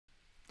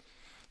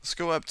Let's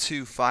go up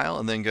to File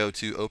and then go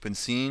to Open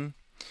Scene.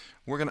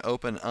 We're going to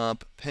open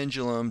up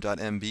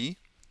pendulum.mb.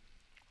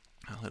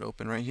 I'll hit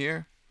open right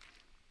here.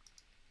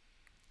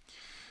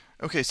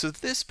 Okay, so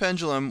this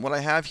pendulum, what I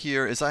have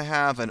here is I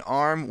have an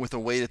arm with a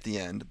weight at the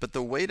end, but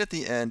the weight at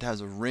the end has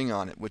a ring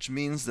on it, which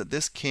means that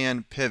this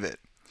can pivot.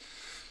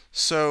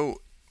 So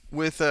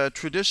with a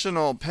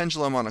traditional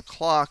pendulum on a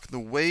clock, the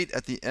weight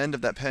at the end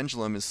of that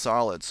pendulum is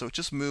solid, so it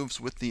just moves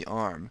with the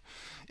arm.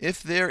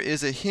 If there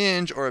is a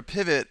hinge or a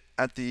pivot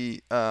at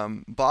the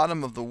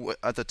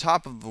at the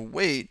top of the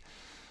weight,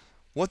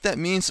 what that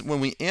means when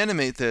we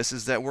animate this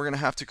is that we're going to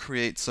have to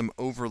create some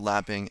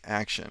overlapping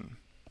action.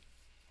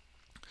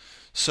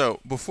 So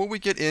before we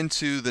get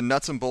into the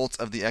nuts and bolts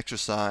of the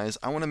exercise,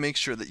 I want to make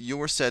sure that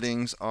your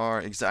settings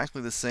are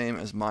exactly the same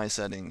as my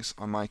settings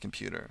on my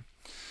computer.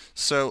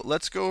 So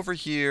let's go over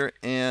here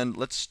and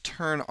let's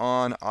turn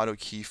on auto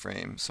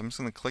keyframe. So I'm just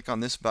going to click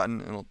on this button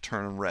and it'll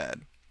turn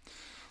red.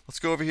 Let's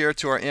go over here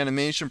to our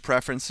animation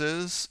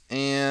preferences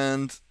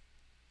and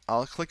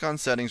I'll click on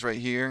settings right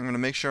here. I'm going to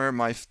make sure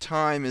my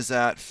time is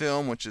at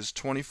film, which is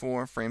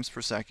 24 frames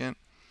per second.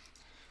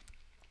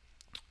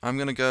 I'm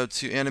going to go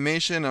to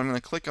animation. I'm going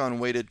to click on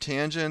weighted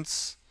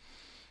tangents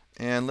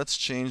and let's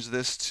change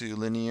this to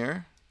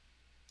linear.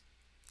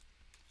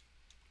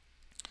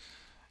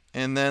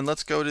 And then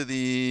let's go to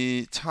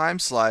the time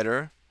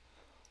slider,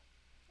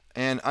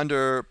 and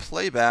under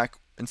playback,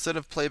 instead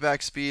of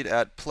playback speed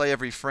at play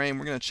every frame,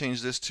 we're going to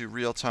change this to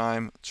real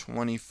time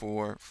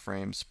 24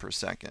 frames per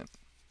second.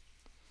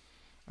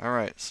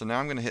 Alright, so now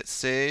I'm going to hit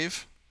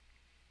save,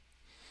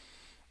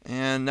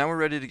 and now we're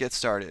ready to get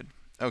started.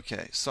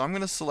 Okay, so I'm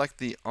going to select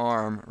the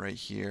arm right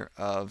here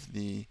of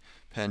the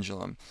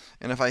pendulum,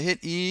 and if I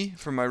hit E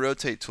for my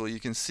rotate tool, you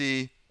can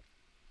see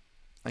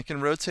I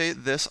can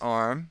rotate this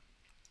arm.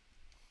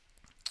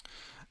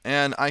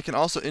 And I can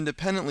also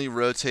independently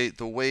rotate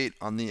the weight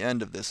on the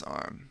end of this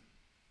arm.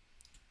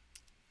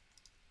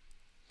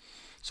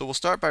 So we'll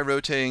start by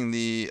rotating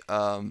the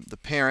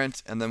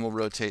parent, and then we'll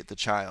rotate the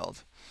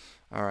child.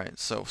 Alright,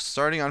 so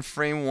starting on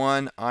frame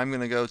 1, I'm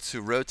going to go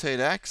to Rotate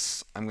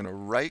X. I'm going to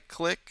right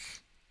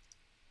click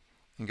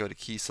and go to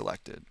Key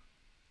Selected.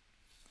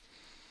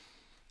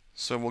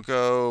 So we'll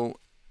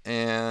go,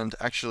 and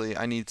actually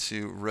I need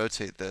to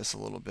rotate this a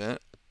little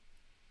bit.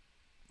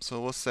 So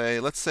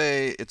let's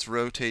say it's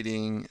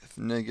rotating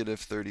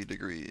 -30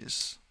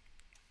 degrees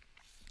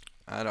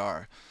at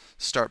our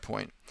start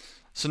point.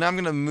 So now I'm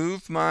going to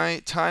move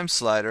my time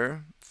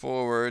slider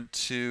forward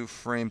to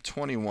frame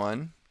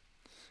 21,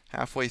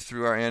 halfway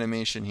through our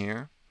animation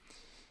here.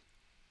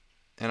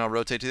 And I'll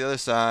rotate to the other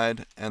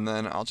side, and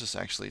then I'll just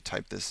actually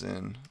type this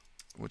in,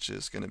 which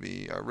is going to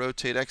be, our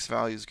rotate X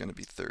value is going to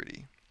be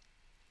 30.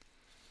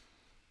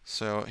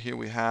 So here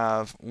we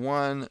have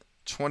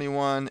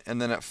 21, and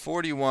then at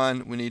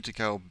 41 we need to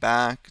go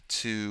back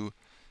to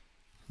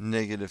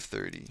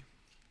 -30.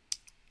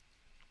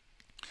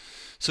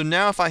 So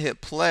now if I hit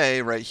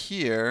play right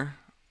here,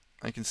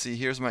 I can see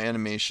here's my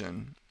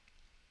animation.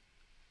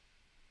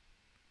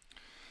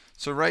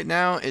 So right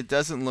now it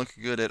doesn't look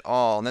good at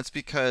all, and that's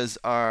because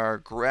our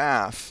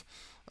graph,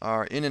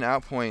 our in and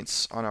out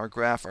points on our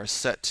graph are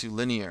set to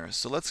linear.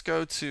 So let's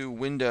go to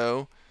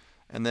Window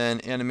and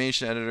then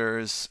Animation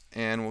Editors,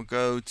 and we'll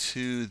go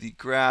to the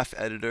Graph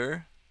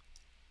Editor.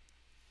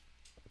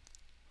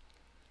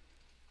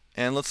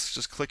 And let's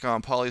just click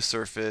on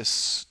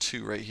Polysurface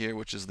 2 right here,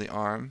 which is the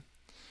arm.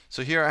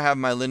 So here I have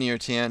my linear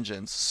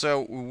tangents.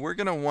 So we're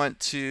going to want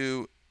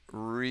to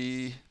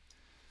reset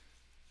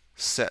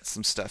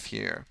some stuff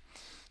here.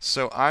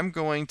 So I'm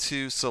going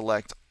to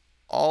select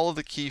all of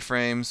the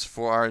keyframes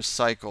for our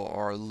cycle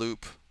or our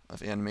loop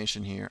of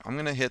animation here. I'm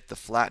going to hit the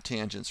flat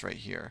tangents right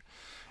here.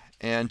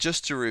 And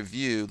just to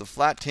review, the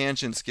flat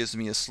tangents gives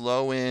me a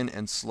slow in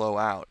and slow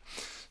out.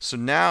 So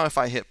now if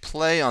I hit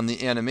play on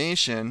the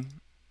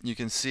animation, you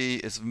can see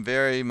it's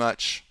very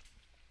much,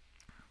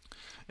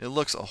 it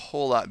looks a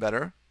whole lot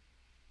better.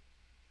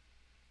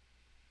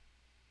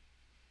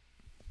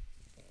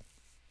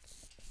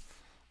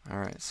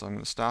 Alright, so I'm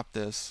going to stop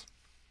this.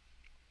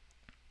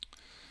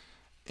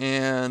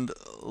 And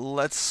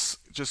let's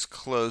just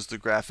close the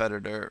graph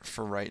editor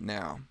for right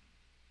now.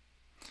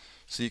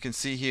 So you can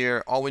see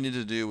here, all we need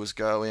to do was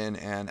go in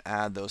and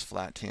add those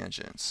flat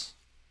tangents.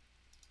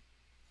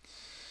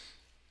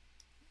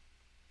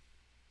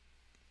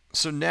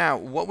 So now,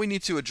 what we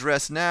need to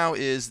address now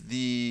is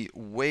the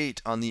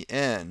weight on the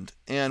end.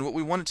 And what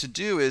we want it to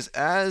do is,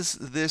 as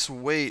this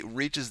weight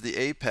reaches the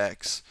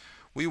apex,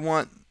 we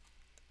want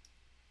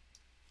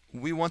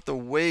the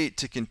weight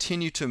to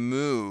continue to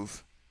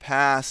move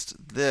past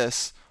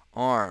this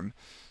arm.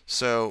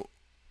 So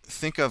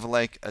think of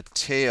like a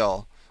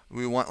tail.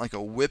 We want like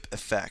a whip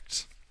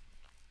effect.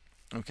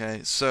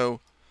 Okay,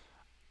 so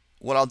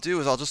what I'll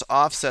do is I'll just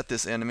offset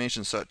this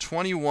animation. So at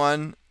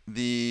 21,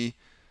 the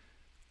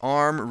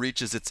arm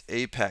reaches its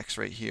apex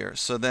right here.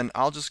 So then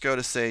I'll just go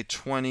to say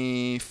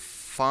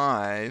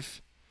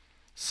 25,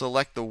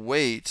 select the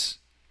weight,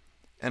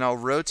 and I'll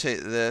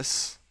rotate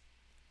this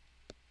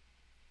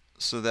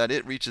so that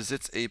it reaches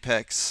its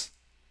apex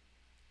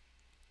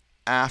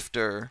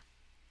after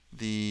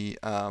the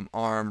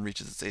arm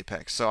reaches its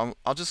apex. So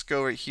I'll just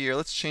go right here.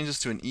 Let's change this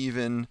to an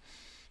even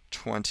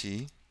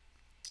 20,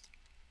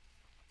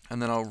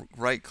 and then I'll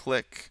right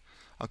click.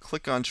 I'll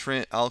click on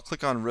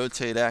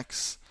rotate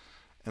X,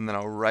 and then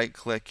I'll right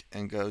click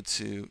and go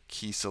to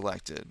key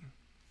selected.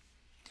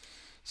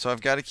 So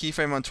I've got a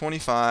keyframe on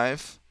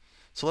 25.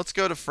 So let's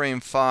go to frame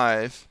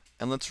 5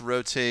 and let's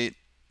rotate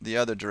the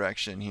other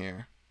direction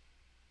here.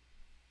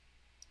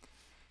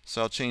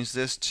 So I'll change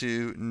this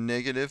to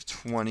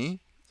 -20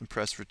 and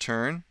press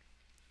return.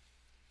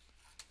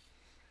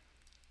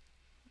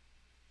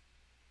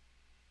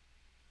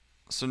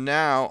 So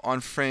now on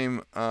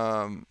frame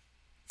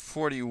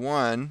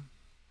 41,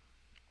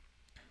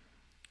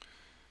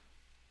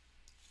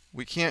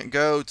 we can't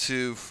go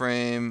to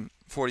frame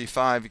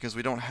 45 because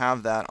we don't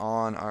have that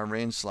on our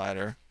range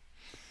slider.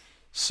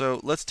 So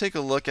let's take a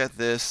look at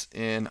this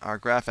in our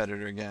graph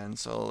editor again.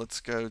 So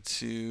let's go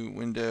to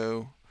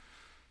Window,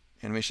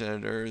 Animation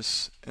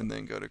Editors, and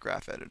then go to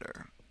Graph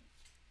Editor.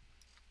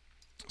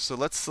 So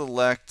let's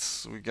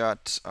select, we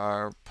got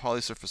our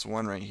polysurface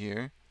 1 right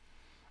here.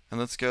 And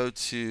let's go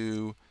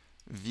to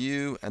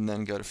View and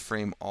then go to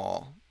Frame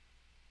All.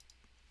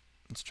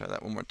 Let's try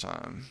that one more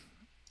time.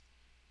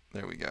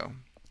 There we go.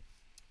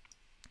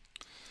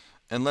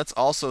 And let's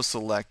also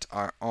select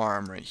our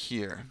arm right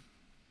here.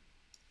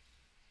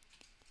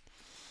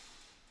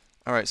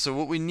 Alright, so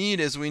what we need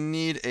is we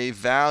need a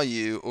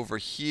value over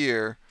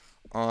here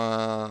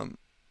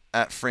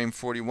at frame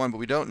 41, but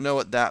we don't know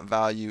what that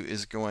value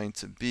is going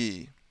to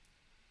be.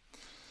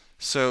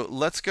 So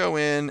let's go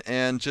in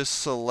and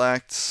just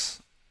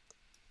select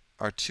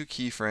our 2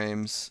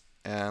 keyframes,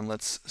 and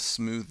let's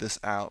smooth this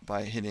out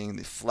by hitting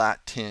the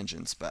flat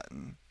tangents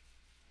button.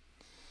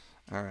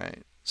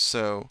 Alright,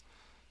 so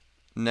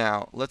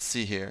now let's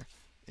see here.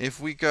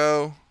 If we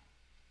go,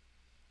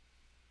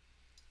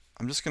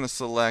 I'm just going to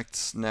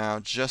select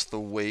now just the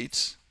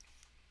weight.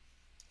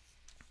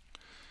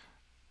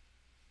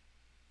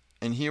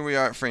 And here we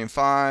are at frame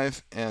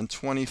 5 and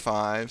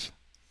 25.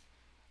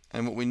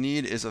 And what we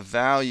need is a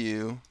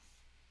value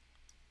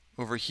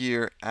over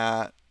here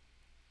at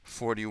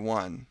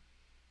 41.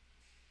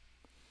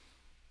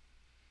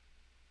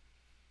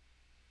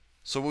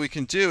 So what we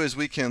can do is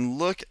we can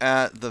look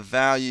at the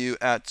value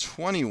at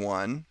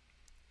 21,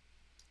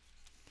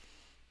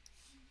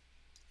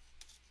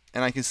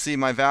 and I can see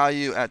my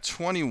value at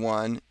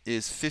 21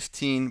 is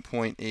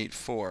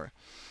 15.84.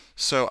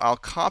 So I'll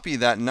copy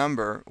that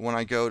number when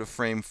I go to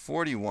frame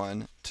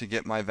 41 to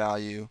get my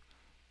value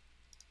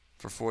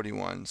for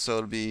 41. So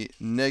it'll be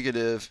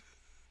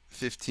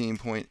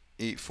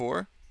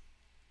 -15.84.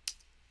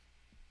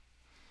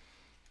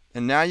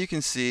 And now you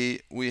can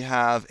see we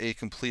have a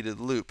completed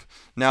loop.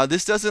 Now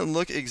this doesn't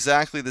look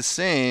exactly the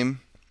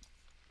same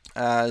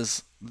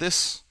as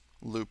this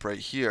loop right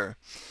here.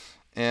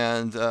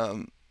 And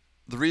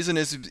the reason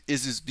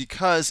is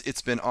because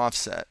it's been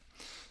offset.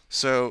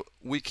 So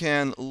we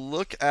can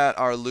look at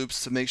our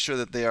loops to make sure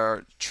that they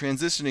are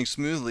transitioning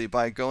smoothly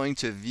by going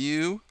to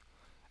View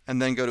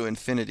and then go to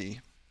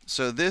Infinity.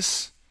 So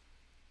this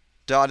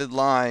dotted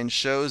line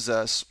shows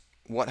us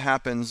what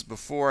happens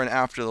before and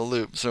after the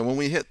loop. So when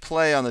we hit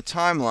play on the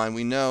timeline,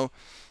 we know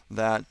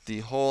that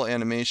the whole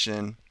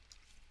animation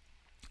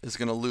is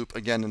going to loop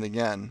again and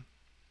again.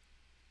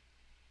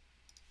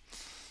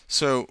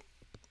 So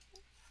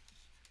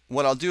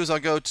what I'll do is I'll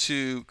go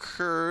to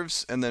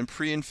Curves and then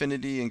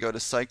Pre-Infinity and go to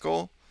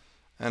Cycle,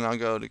 and I'll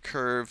go to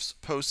Curves,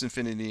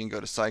 Post-Infinity and go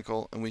to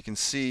Cycle, and we can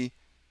see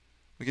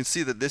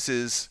that this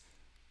is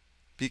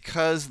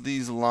because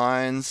these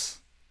lines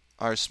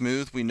are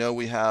smooth, we know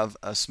we have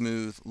a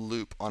smooth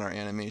loop on our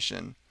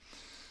animation.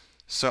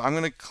 So I'm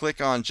going to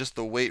click on just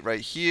the weight right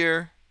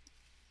here,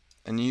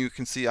 and you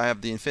can see I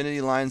have the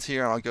infinity lines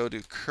here, and I'll go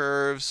to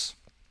Curves,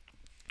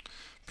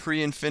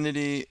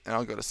 Pre-Infinity, and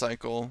I'll go to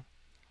Cycle,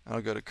 and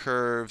I'll go to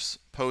Curves,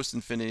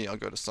 Post-Infinity, I'll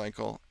go to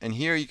Cycle, and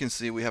here you can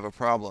see we have a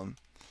problem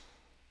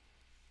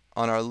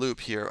on our loop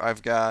here.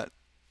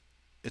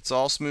 It's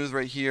all smooth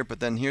right here, but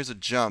then here's a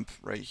jump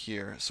right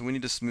here, so we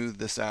need to smooth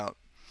this out.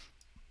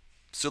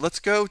 So let's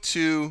go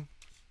to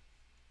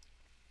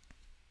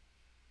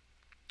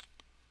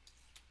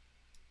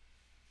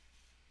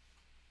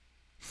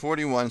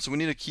 '41. So we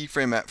need a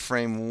keyframe at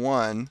frame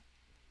 1.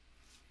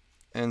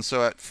 And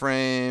so at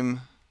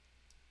frame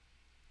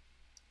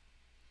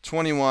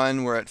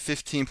 21, we're at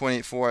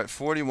 15.84. At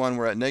 41,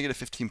 we're at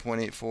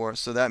 -15.84.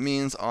 So that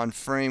means on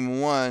frame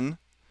 1,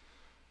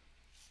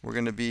 we're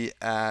going to be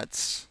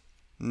at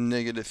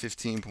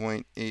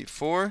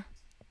 -15.84.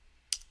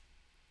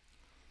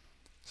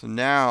 So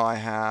now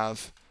I'll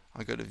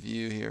go to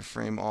View here,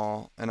 Frame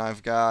All, and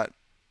I've got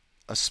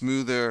a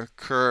smoother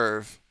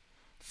curve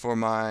for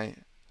my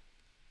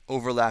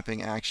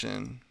overlapping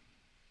action.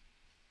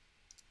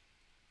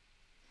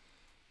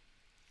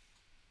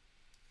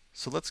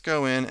 So let's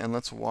go in and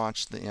let's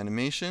watch the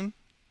animation.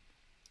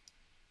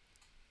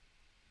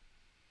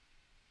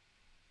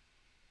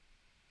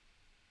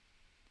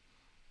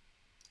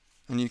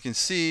 And you can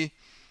see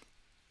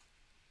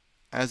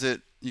as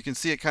it you can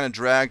see it kind of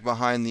drag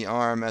behind the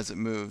arm as it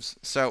moves.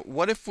 So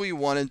what if we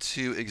wanted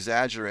to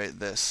exaggerate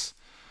this?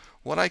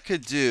 What I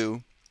could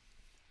do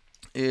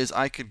is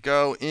I could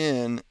go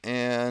in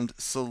and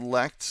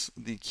select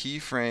the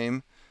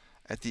keyframe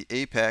at the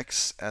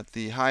apex, at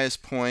the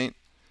highest point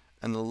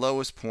and the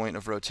lowest point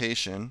of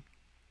rotation.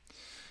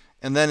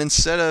 And then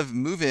instead of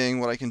moving,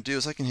 what I can do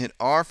is I can hit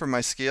R for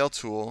my scale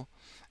tool,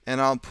 and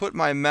I'll put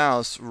my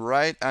mouse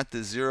right at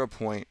the 0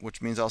 point,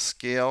 which means I'll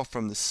scale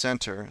from the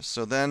center.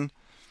 So then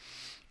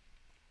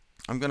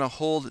I'm going to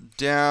hold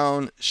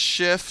down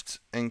Shift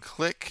and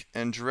click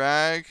and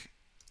drag.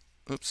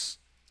 Oops.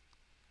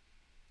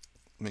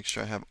 Make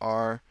sure I have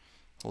R.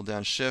 Hold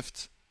down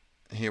Shift.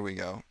 Here we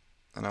go.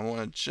 And I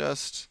want to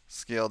just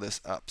scale this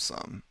up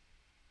some.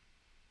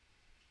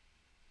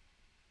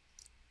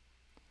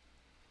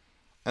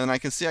 And I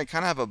can see I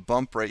kind of have a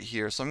bump right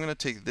here. So I'm going to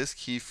take this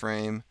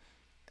keyframe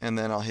and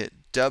then I'll hit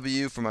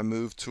W for my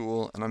move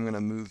tool, and I'm going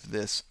to move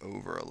this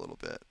over a little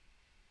bit.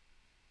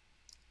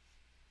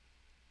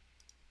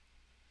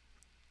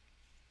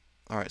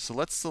 Alright, so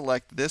let's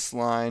select this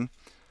line,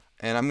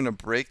 and I'm going to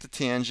break the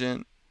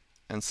tangent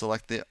and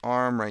select the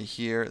arm right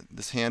here,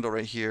 this handle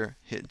right here,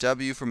 hit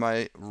W for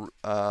my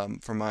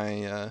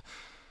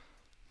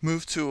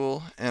move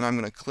tool, and I'm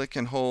going to click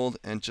and hold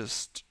and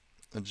just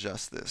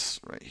adjust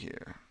this right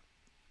here.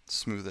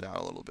 Smooth it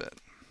out a little bit.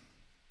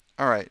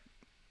 Alright,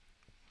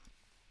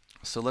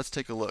 so let's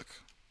take a look.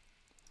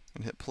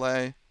 And hit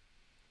play.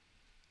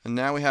 And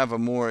now we have a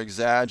more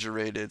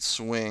exaggerated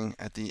swing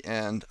at the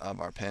end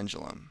of our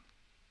pendulum.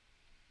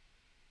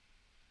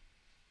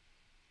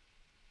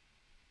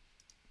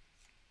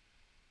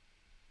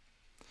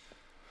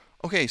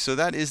 Okay, so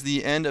that is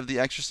the end of the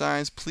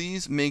exercise.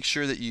 Please make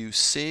sure that you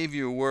save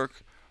your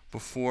work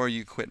before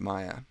you quit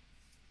Maya.